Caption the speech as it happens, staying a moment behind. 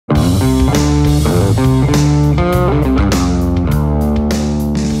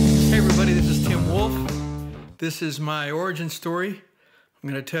everybody, this is Tim Wolf. This is my origin story. I'm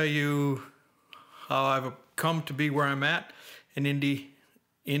going to tell you how I've come to be where I'm at, an indie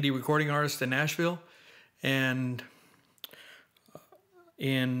recording artist in Nashville. And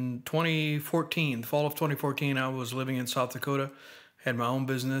in 2014, the fall of 2014, I was living in South Dakota, had my own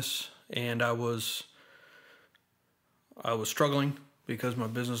business, and I was struggling because my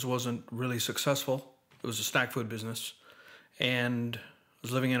business wasn't really successful. It was a snack food business, and I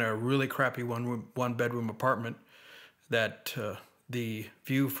was living in a really crappy one-bedroom apartment that the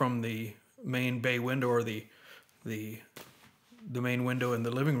view from the main bay window, or the main window in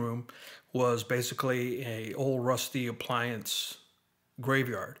the living room, was basically a old rusty appliance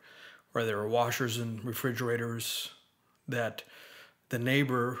graveyard where there were washers and refrigerators that the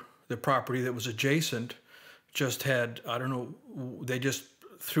neighbor, the property that was adjacent, just had, I don't know, they just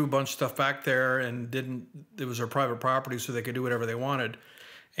threw a bunch of stuff back there and it was their private property, so they could do whatever they wanted.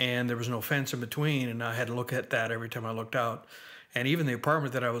 And there was no fence in between, and I had to look at that every time I looked out. And even the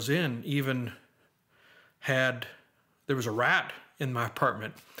apartment that I was in there was a rat in my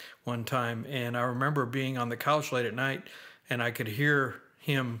apartment one time, and I remember being on the couch late at night, and I could hear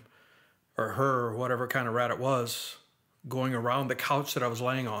him or her, or whatever kind of rat it was, going around the couch that I was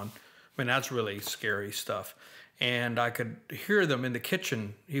laying on. I mean, that's really scary stuff. And I could hear them in the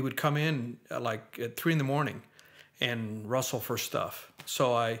kitchen. He would come in like at 3 in the morning and rustle for stuff.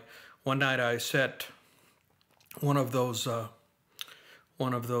 So one night I set one of those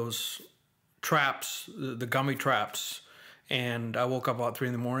traps, the gummy traps, and I woke up about 3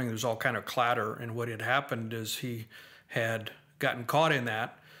 in the morning. There was all kind of clatter, and what had happened is he had gotten caught in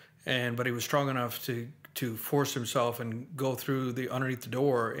that, but he was strong enough to force himself and go through underneath the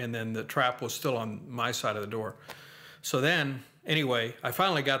door, and then the trap was still on my side of the door. So then, anyway, I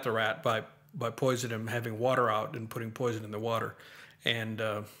finally got the rat by poisoning him, having water out and putting poison in the water. And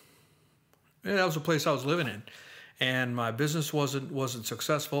that was the place I was living in. And my business wasn't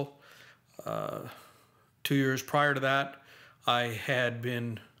successful. 2 years prior to that, I had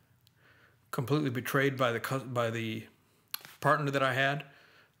been completely betrayed by the partner that I had.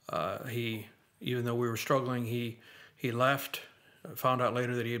 Even though we were struggling, he left. I found out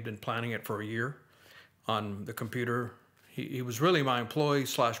later that he had been planning it for a year on the computer. He was really my employee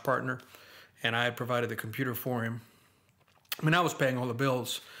 / partner, and I had provided the computer for him. I mean, I was paying all the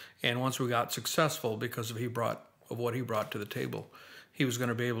bills, and once we got successful, because of what he brought to the table, he was going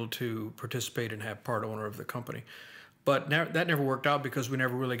to be able to participate and have part owner of the company. But that never worked out because we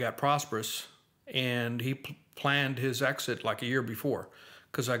never really got prosperous, and he planned his exit like a year before,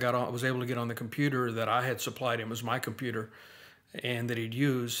 because I was able to get on the computer that I had supplied him as my computer and that he'd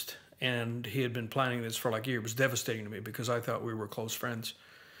used, and he had been planning this for like a year. It was devastating to me because I thought we were close friends.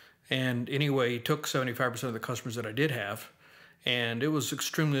 And anyway, he took 75% of the customers that I did have, and it was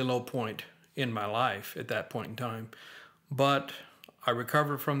extremely low point in my life at that point in time. But I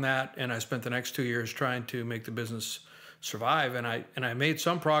recovered from that, and I spent the next 2 years trying to make the business survive, and I made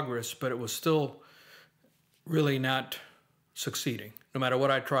some progress, but it was still really not succeeding. No matter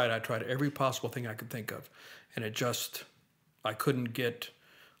what I tried every possible thing I could think of, and I couldn't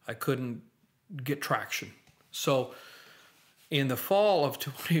get traction. So in the fall of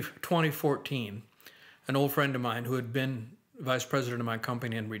 2014, an old friend of mine who had been vice president of my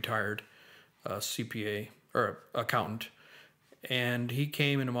company and retired, CPA or accountant, and he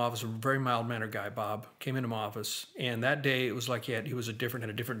came into my office, a very mild-mannered guy, Bob, came into my office, and that day it was like he had a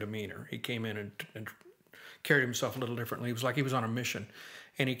different demeanor. He came in and carried himself a little differently. It was like he was on a mission.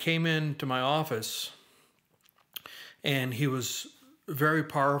 And he came into my office, and he was very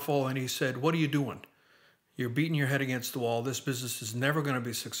powerful, and he said, "What are you doing? You're beating your head against the wall. This business is never going to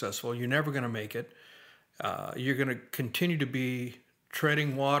be successful. You're never going to make it. You're going to continue to be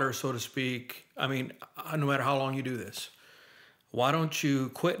treading water, so to speak. I mean, no matter how long you do this. Why don't you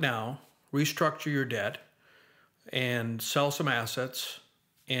quit now, restructure your debt, and sell some assets,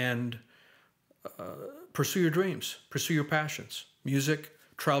 and pursue your dreams, pursue your passions, music,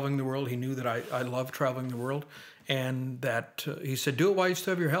 traveling the world." He knew that I love traveling the world, and that he said, "Do it while you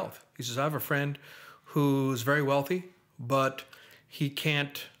still have your health." He says, "I have a friend who's very wealthy, but he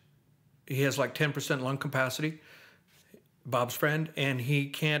has like 10% lung capacity, Bob's friend, and he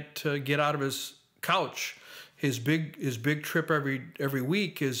can't get out of his couch. His big trip every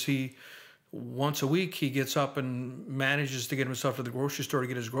week is once a week he gets up and manages to get himself to the grocery store to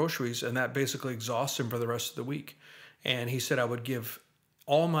get his groceries, and that basically exhausts him for the rest of the week." And he said, "I would give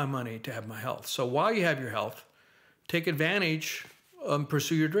all my money to have my health. So while you have your health, take advantage and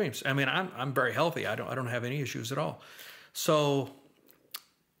pursue your dreams." I mean, I'm very healthy. I don't have any issues at all. So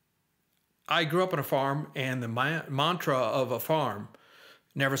I grew up on a farm, and the mantra of a farm: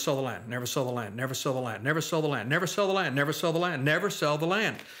 never sell the land, never sell the land, never sell the land, never sell the land, never sell the land, never sell the land, never sell the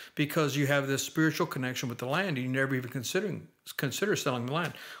land, because you have this spiritual connection with the land, and you never even consider selling the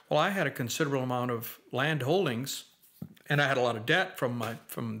land. Well, I had a considerable amount of land holdings, and I had a lot of debt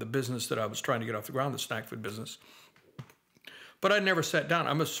from the business that I was trying to get off the ground, the snack food business. But I never sat down.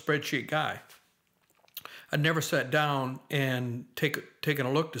 I'm a spreadsheet guy. I never sat down and taken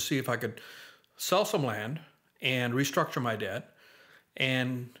a look to see if I could sell some land and restructure my debt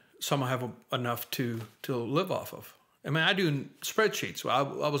and somehow have enough to live off of. I mean, I do spreadsheets.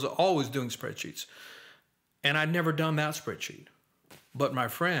 I was always doing spreadsheets, and I'd never done that spreadsheet. But my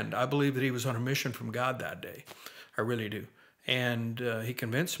friend, I believe that he was on a mission from God that day. I really do. And he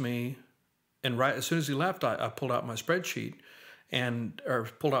convinced me, and right as soon as he left, I pulled out my spreadsheet or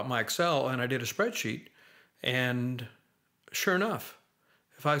pulled out my Excel, and I did a spreadsheet. And sure enough,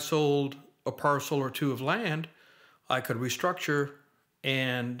 if I sold a parcel or two of land, I could restructure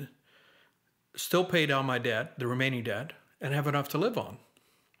and still pay down my debt, the remaining debt, and have enough to live on.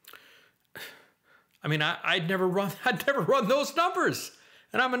 I mean, I'd never run those numbers,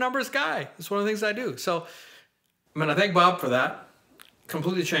 and I'm a numbers guy. It's one of the things I do. So, I mean, I thank Bob for that.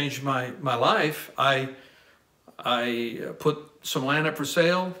 Completely changed my life. I put some land up for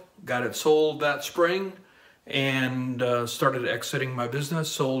sale, got it sold that spring, and started exiting my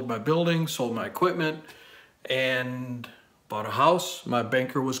business, sold my building, sold my equipment, and bought a house. My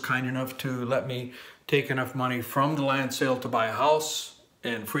banker was kind enough to let me take enough money from the land sale to buy a house,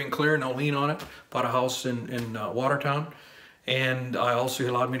 and free and clear, no lien on it. Bought a house in Watertown, and I also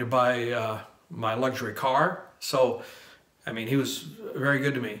allowed me to buy my luxury car. So, I mean, he was very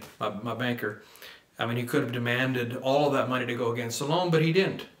good to me, my banker. I mean, he could have demanded all of that money to go against the loan, but he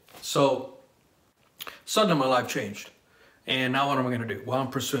didn't. So, suddenly my life changed. And now what am I going to do? Well, I'm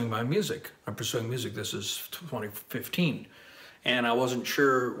pursuing my music. I'm pursuing music. This is 2015. And I wasn't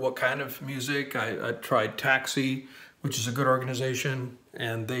sure what kind of music. I tried Taxi, which is a good organization,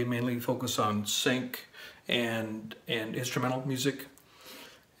 and they mainly focus on sync and instrumental music.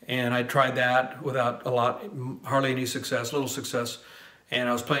 And I tried that without hardly any success, little success. And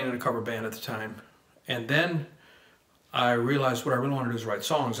I was playing in a cover band at the time. And then I realized what I really wanted to do is write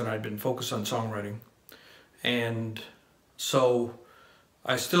songs, and I'd been focused on songwriting. And so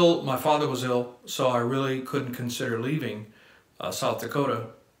my father was ill, so I really couldn't consider leaving South Dakota.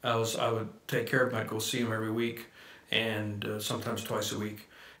 I would take care of him. I'd go see him every week, and sometimes twice a week.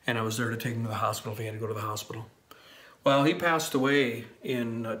 And I was there to take him to the hospital if he had to go to the hospital. Well, he passed away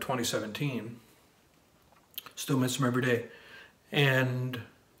in 2017. Still miss him every day. And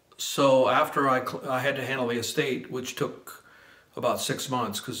so after I had to handle the estate, which took about 6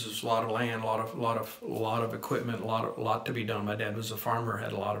 months, because there's a lot of land, a lot of equipment, a lot to be done. My dad was a farmer,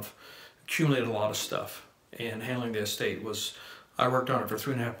 had accumulated a lot of stuff, and handling the estate I worked on it for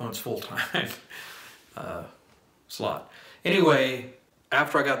 3.5 months full time. It's a lot. Anyway,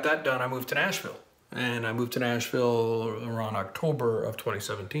 after I got that done, I moved to Nashville. And I moved to Nashville around October of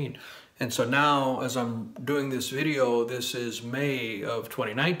 2017. And so now, as I'm doing this video, this is May of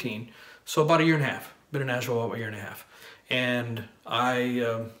 2019. So about a year and a half. Been in Nashville about a year and a half. And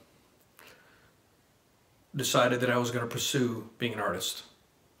I decided that I was going to pursue being an artist.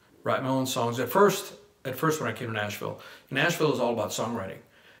 Write my own songs. At first when I came to Nashville is all about songwriting.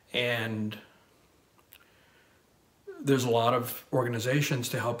 And there's a lot of organizations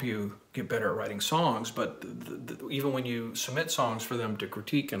to help you get better at writing songs, but even when you submit songs for them to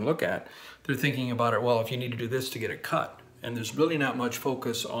critique and look at, they're thinking about it, well, if you need to do this to get it cut. And there's really not much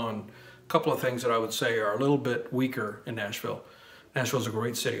focus on a couple of things that I would say are a little bit weaker in Nashville. Nashville's a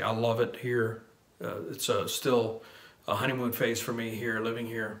great city. I love it here. It's still a honeymoon phase for me here, living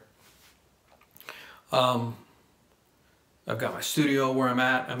here. I've got my studio where I'm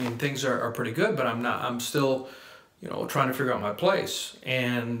at. I mean, things are pretty good, but I'm still, trying to figure out my place.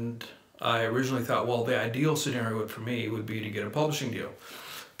 And I originally thought, well, the ideal scenario for me would be to get a publishing deal.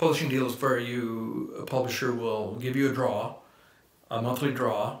 Publishing deal is where a publisher will give you a monthly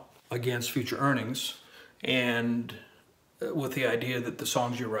draw against future earnings, and with the idea that the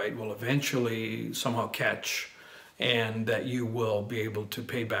songs you write will eventually somehow catch, and that you will be able to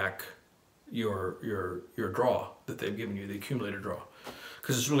pay back your draw that they've given you, the accumulated draw,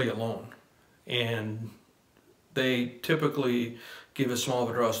 because it's really a loan. And they typically give as small of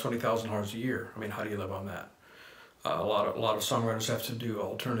a draw as $20,000 a year. I mean, how do you live on that? A lot of songwriters have to do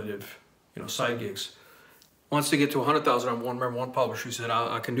alternative, side gigs. Once they get to 100,000, I remember one publisher said,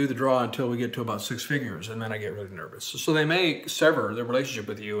 I can do the draw until we get to about 6 figures, and then I get really nervous. So they may sever their relationship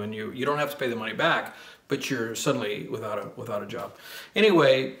with you, and you don't have to pay the money back, but you're suddenly without a job.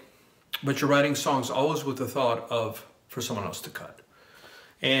 Anyway, but you're writing songs always with the thought of for someone else to cut.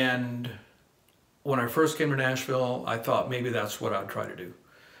 And when I first came to Nashville, I thought maybe that's what I'd try to do.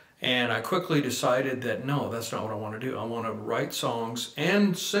 And I quickly decided that no, that's not what I want to do. I want to write songs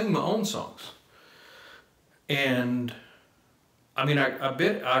and sing my own songs. And I mean,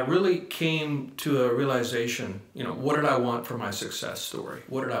 I really came to a realization, you know, what did I want for my success story?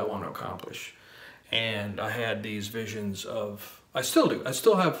 What did I want to accomplish? And I had these visions of, I still do. I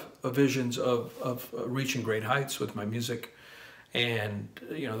still have visions of reaching great heights with my music. And,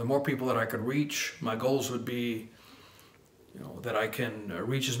 you know, the more people that I could reach, my goals would be, you know, that I can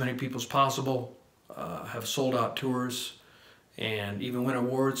reach as many people as possible, have sold out tours, and even win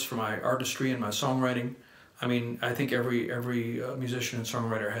awards for my artistry and my songwriting. I mean, I think every musician and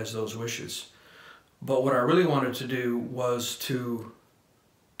songwriter has those wishes. But what I really wanted to do was to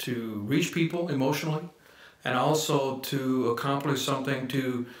reach people emotionally, and also to accomplish something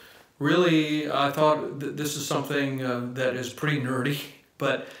to really, I thought this is something that is pretty nerdy,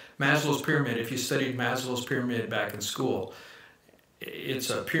 but Maslow's pyramid, if you studied Maslow's pyramid back in school, it's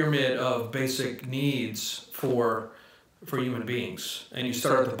a pyramid of basic needs for human beings. And you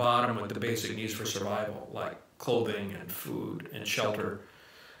start at the bottom with the basic needs for survival, like clothing and food and shelter.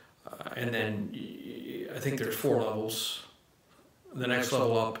 And then I think there's 4 levels. The next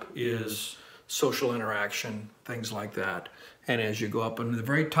level up is social interaction, things like that. And as you go up into the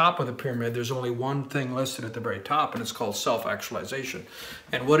very top of the pyramid, there's only one thing listed at the very top, and it's called self-actualization.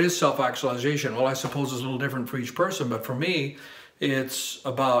 And what is self-actualization? Well, I suppose it's a little different for each person, but for me, it's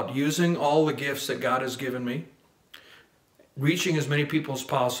about using all the gifts that God has given me, reaching as many people as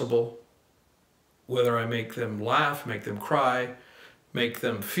possible, whether I make them laugh, make them cry, make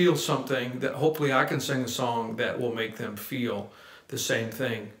them feel something, that hopefully I can sing a song that will make them feel the same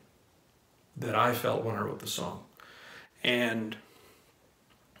thing that I felt when I wrote the song. And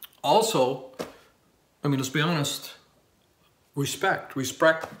also, I mean, let's be honest, respect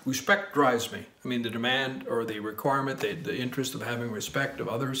drives me. I mean, the demand or the requirement, the interest of having respect of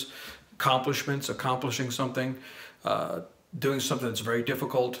others, accomplishments, accomplishing something, doing something that's very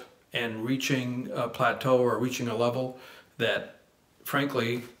difficult, and reaching a plateau or reaching a level that,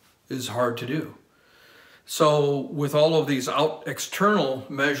 frankly, is hard to do. So with all of these external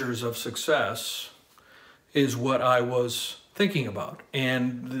measures of success is what I was thinking about.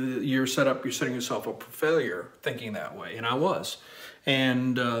 And you're setting yourself up for failure thinking that way, and I was.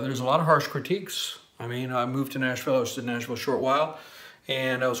 And there's a lot of harsh critiques. I mean, I moved to Nashville. I was in Nashville a short while,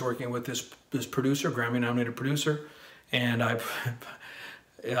 and I was working with this producer, Grammy-nominated producer, and I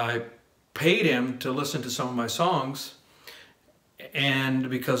paid him to listen to some of my songs, and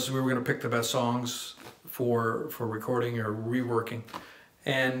because we were going to pick the best songs for recording or reworking.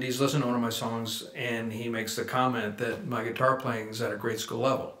 And he's listening to one of my songs, and he makes the comment that my guitar playing is at a grade school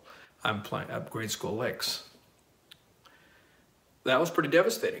level. I'm playing at grade school licks. That was pretty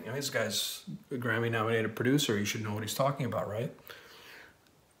devastating. I mean, this guy's a Grammy-nominated producer. He should know what he's talking about, right?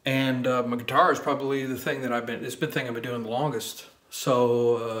 And my guitar is probably the thing that it's been the thing I've been doing the longest.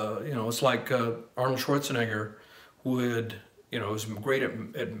 So, you know, it's like Arnold Schwarzenegger would, you know, was great at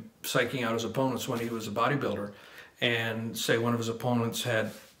psyching out his opponents when he was a bodybuilder. And say one of his opponents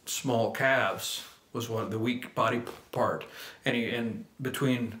had small calves, was the weak body part. And at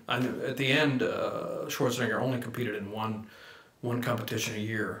the end, Schwarzenegger only competed in one competition a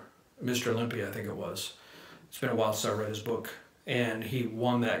year, Mr. Olympia, I think it was. It's been a while since I read his book. And he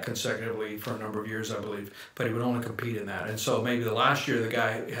won that consecutively for a number of years, I believe, but he would only compete in that. And so maybe the last year, the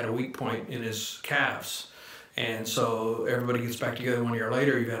guy had a weak point in his calves. And so everybody gets back together 1 year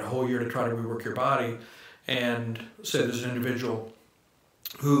later. You've had a whole year to try to rework your body. And say there's an individual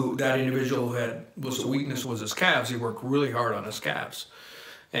who was a weakness was his calves. He worked really hard on his calves.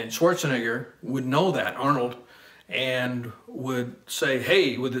 And Schwarzenegger would know that, Arnold, and would say,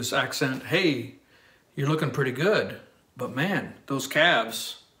 hey, with this accent, hey, you're looking pretty good. But man, those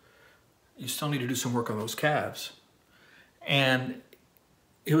calves, you still need to do some work on those calves. And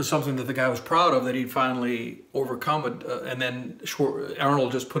it was something that the guy was proud of, that he'd finally overcome it. And then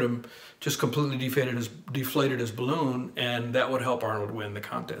Arnold just completely deflated his balloon, and that would help Arnold win the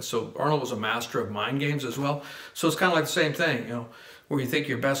contest. So Arnold was a master of mind games as well. So it's kind of like the same thing, you know, where you think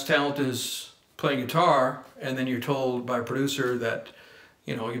your best talent is playing guitar, and then you're told by a producer that,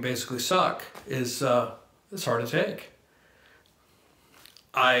 you know, you basically suck. It's hard to take.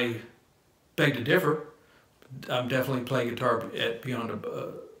 I beg to differ. I'm definitely playing guitar at beyond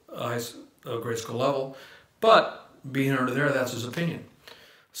a grade school level, but being under there, that's his opinion.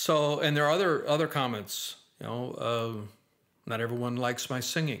 So, and there are other comments. You know, not everyone likes my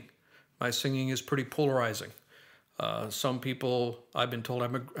singing. My singing is pretty polarizing. Some people, I've been told,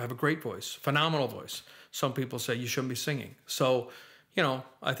 have a great voice, phenomenal voice. Some people say you shouldn't be singing. So,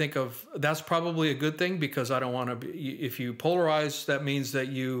 I think that's probably a good thing, because I don't want to be, if you polarize, that means that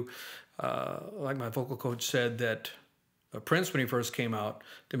you, like my vocal coach said, that Prince, when he first came out,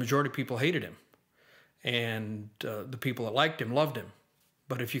 the majority of people hated him. And the people that liked him loved him.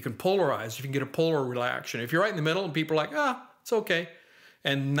 But if you can polarize, if you can get a polar reaction, if you're right in the middle and people are like, it's okay,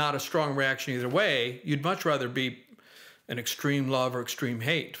 and not a strong reaction either way, you'd much rather be an extreme love or extreme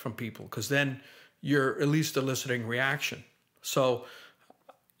hate from people, because then you're at least eliciting reaction. So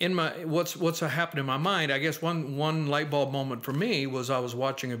what's happened in my mind, I guess one light bulb moment for me was I was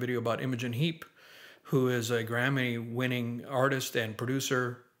watching a video about Imogen Heap, who is a Grammy-winning artist and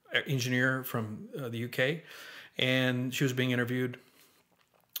producer, engineer from the UK, and she was being interviewed,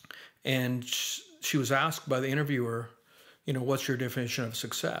 and she was asked by the interviewer, what's your definition of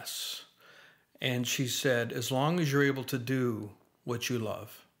success? And she said, as long as you're able to do what you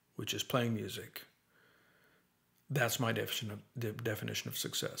love, which is playing music, that's my definition of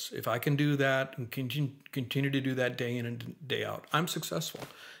success. If I can do that and continue to do that day in and day out, I'm successful.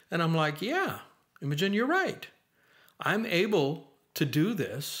 And I'm like, yeah, Imogen, you're right. I'm able to do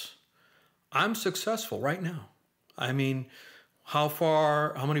this. I'm successful right now. I mean,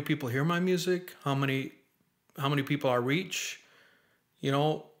 how many people hear my music? How many people I reach?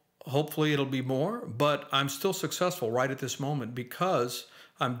 Hopefully it'll be more, but I'm still successful right at this moment because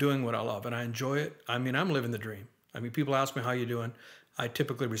I'm doing what I love and I enjoy it. I mean, I'm living the dream. I mean, people ask me, how you doing? I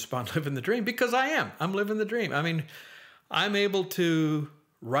typically respond, living the dream, because I am. I'm living the dream. I mean, I'm able to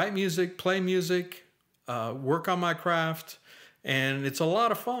write music, play music, work on my craft, and it's a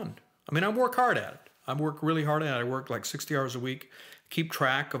lot of fun. I mean, I work hard at it. I work really hard at it. I work like 60 hours a week, keep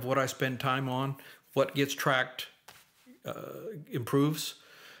track of what I spend time on. What gets tracked improves.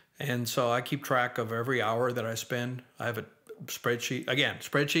 And so I keep track of every hour that I spend. I have a spreadsheet. Again,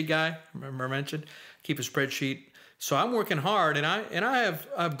 spreadsheet guy, remember I mentioned? Keep a spreadsheet. So I'm working hard, and I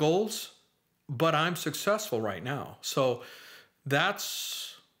have goals, but I'm successful right now. So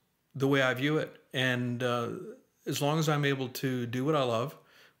that's the way I view it. And as long as I'm able to do what I love,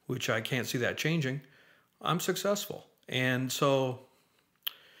 which I can't see that changing, I'm successful. And so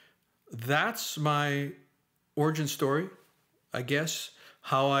that's my origin story, I guess,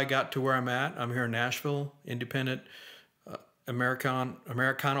 how I got to where I'm at. I'm here in Nashville, independent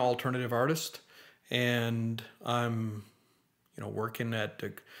Americana-Alternative artist, and I'm working on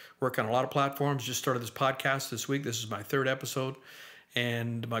a lot of platforms. Just started this podcast this week. This is my 3rd episode,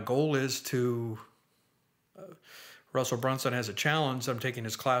 and my goal is to Russell Brunson has a challenge. I'm taking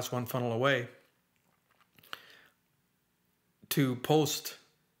his class One Funnel Away, to post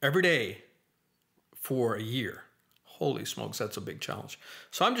every day for a year. Holy smokes, that's a big challenge.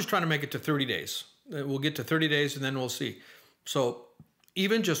 So I'm just trying to make it to 30 days. We'll get to 30 days and then we'll see. So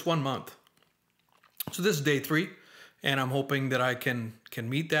even just 1 month. So this is day 3, and I'm hoping that I can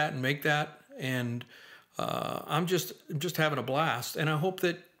meet that and make that. And I'm just having a blast. And I hope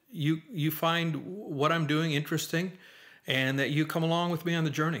that you find what I'm doing interesting, and that you come along with me on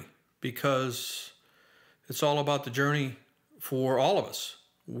the journey, because it's all about the journey for all of us,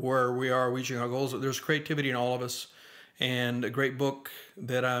 where we are reaching our goals. There's creativity in all of us, and a great book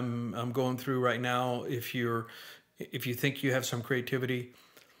that I'm going through right now, if you think you have some creativity,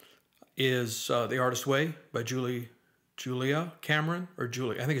 is The Artist's Way by Julia Cameron, or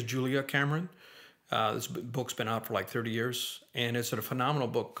Julie. I think it's Julia Cameron. This book's been out for like 30 years, and it's a phenomenal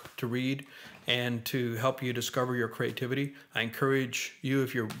book to read and to help you discover your creativity. I encourage you,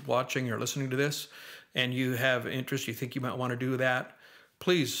 if you're watching or listening to this and you have interest, you think you might want to do that,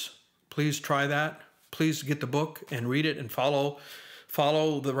 please try that. Please get the book and read it and follow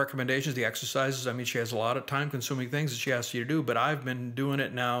the recommendations, the exercises. I mean, she has a lot of time-consuming things that she asks you to do, but I've been doing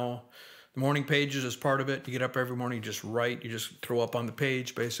it now. The morning pages is part of it. You get up every morning, you just write, you just throw up on the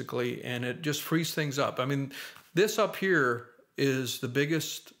page, basically, and it just frees things up. I mean, this up here is the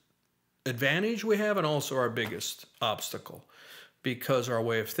biggest advantage we have, and also our biggest obstacle, because our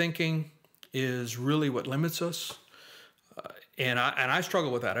way of thinking is really what limits us. And I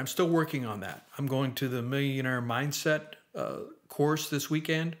struggle with that. I'm still working on that. I'm going to the Millionaire Mindset course this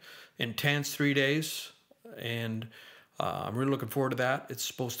weekend, intense 3 days, and I'm really looking forward to that. It's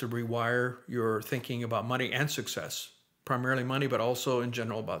supposed to rewire your thinking about money and success, primarily money, but also in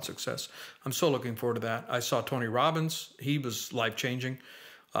general about success. I'm so looking forward to that. I saw Tony Robbins. He was life-changing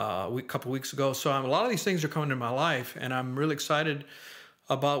a couple weeks ago. So a lot of these things are coming into my life, and I'm really excited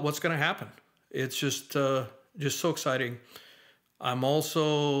about what's going to happen. It's just so exciting. I'm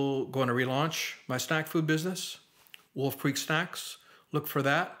also going to relaunch my snack food business, Wolf Creek Snacks. Look for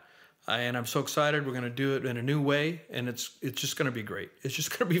that. and I'm so excited. We're going to do it in a new way, and it's just going to be great. It's just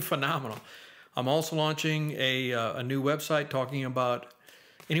going to be phenomenal. I'm also launching a new website talking about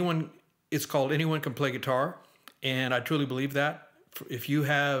anyone. It's called Anyone Can Play Guitar, and I truly believe that. If you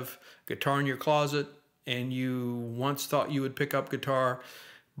have guitar in your closet and you once thought you would pick up guitar,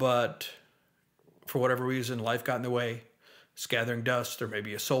 but for whatever reason life got in the way, it's gathering dust, or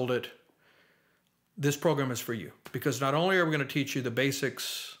maybe you sold it, this program is for you. Because not only are we going to teach you the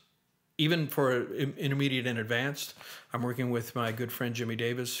basics, even for intermediate and advanced. I'm working with my good friend Jimmy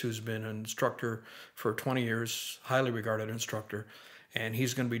Davis, who's been an instructor for 20 years, highly regarded instructor, and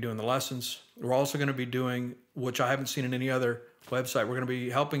he's going to be doing the lessons. We're also going to be doing, which I haven't seen in any other website, we're going to be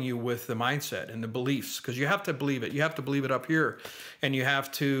helping you with the mindset and the beliefs, because you have to believe it. You have to believe it up here, and you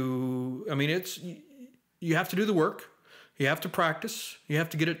have to, I mean, you have to do the work. You have to practice. You have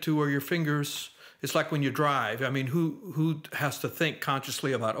to get it to where your fingers, it's like when you drive. I mean, who has to think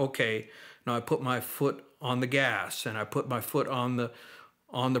consciously about, okay, now I put my foot on the gas and I put my foot on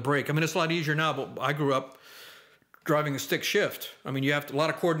the brake. I mean, it's a lot easier now, but I grew up driving a stick shift. I mean, you have a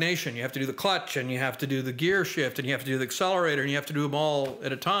lot of coordination. You have to do the clutch, and you have to do the gear shift, and you have to do the accelerator, and you have to do them all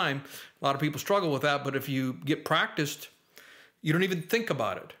at a time. A lot of people struggle with that, but if you get practiced, you don't even think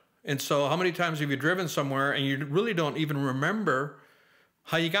about it. And so how many times have you driven somewhere and you really don't even remember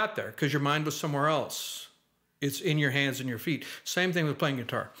how you got there because your mind was somewhere else? It's in your hands and your feet. Same thing with playing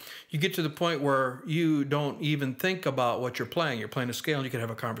guitar. You get to the point where you don't even think about what you're playing. You're playing a scale and you can have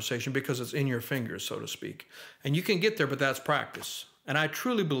a conversation because it's in your fingers, so to speak. And you can get there, but that's practice. And I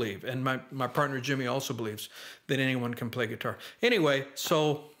truly believe, and my partner Jimmy also believes, that anyone can play guitar. Anyway,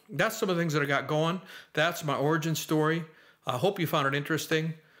 so that's some of the things that I got going. That's my origin story. I hope you found it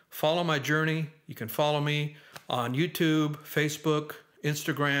interesting. Follow my journey. You can follow me on YouTube, Facebook,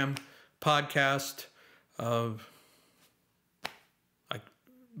 Instagram, podcast.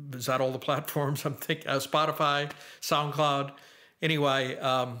 Is that all the platforms? I'm thinking Spotify, SoundCloud. Anyway,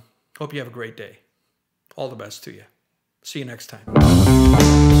 hope you have a great day. All the best to you. See you next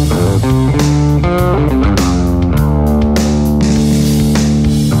time.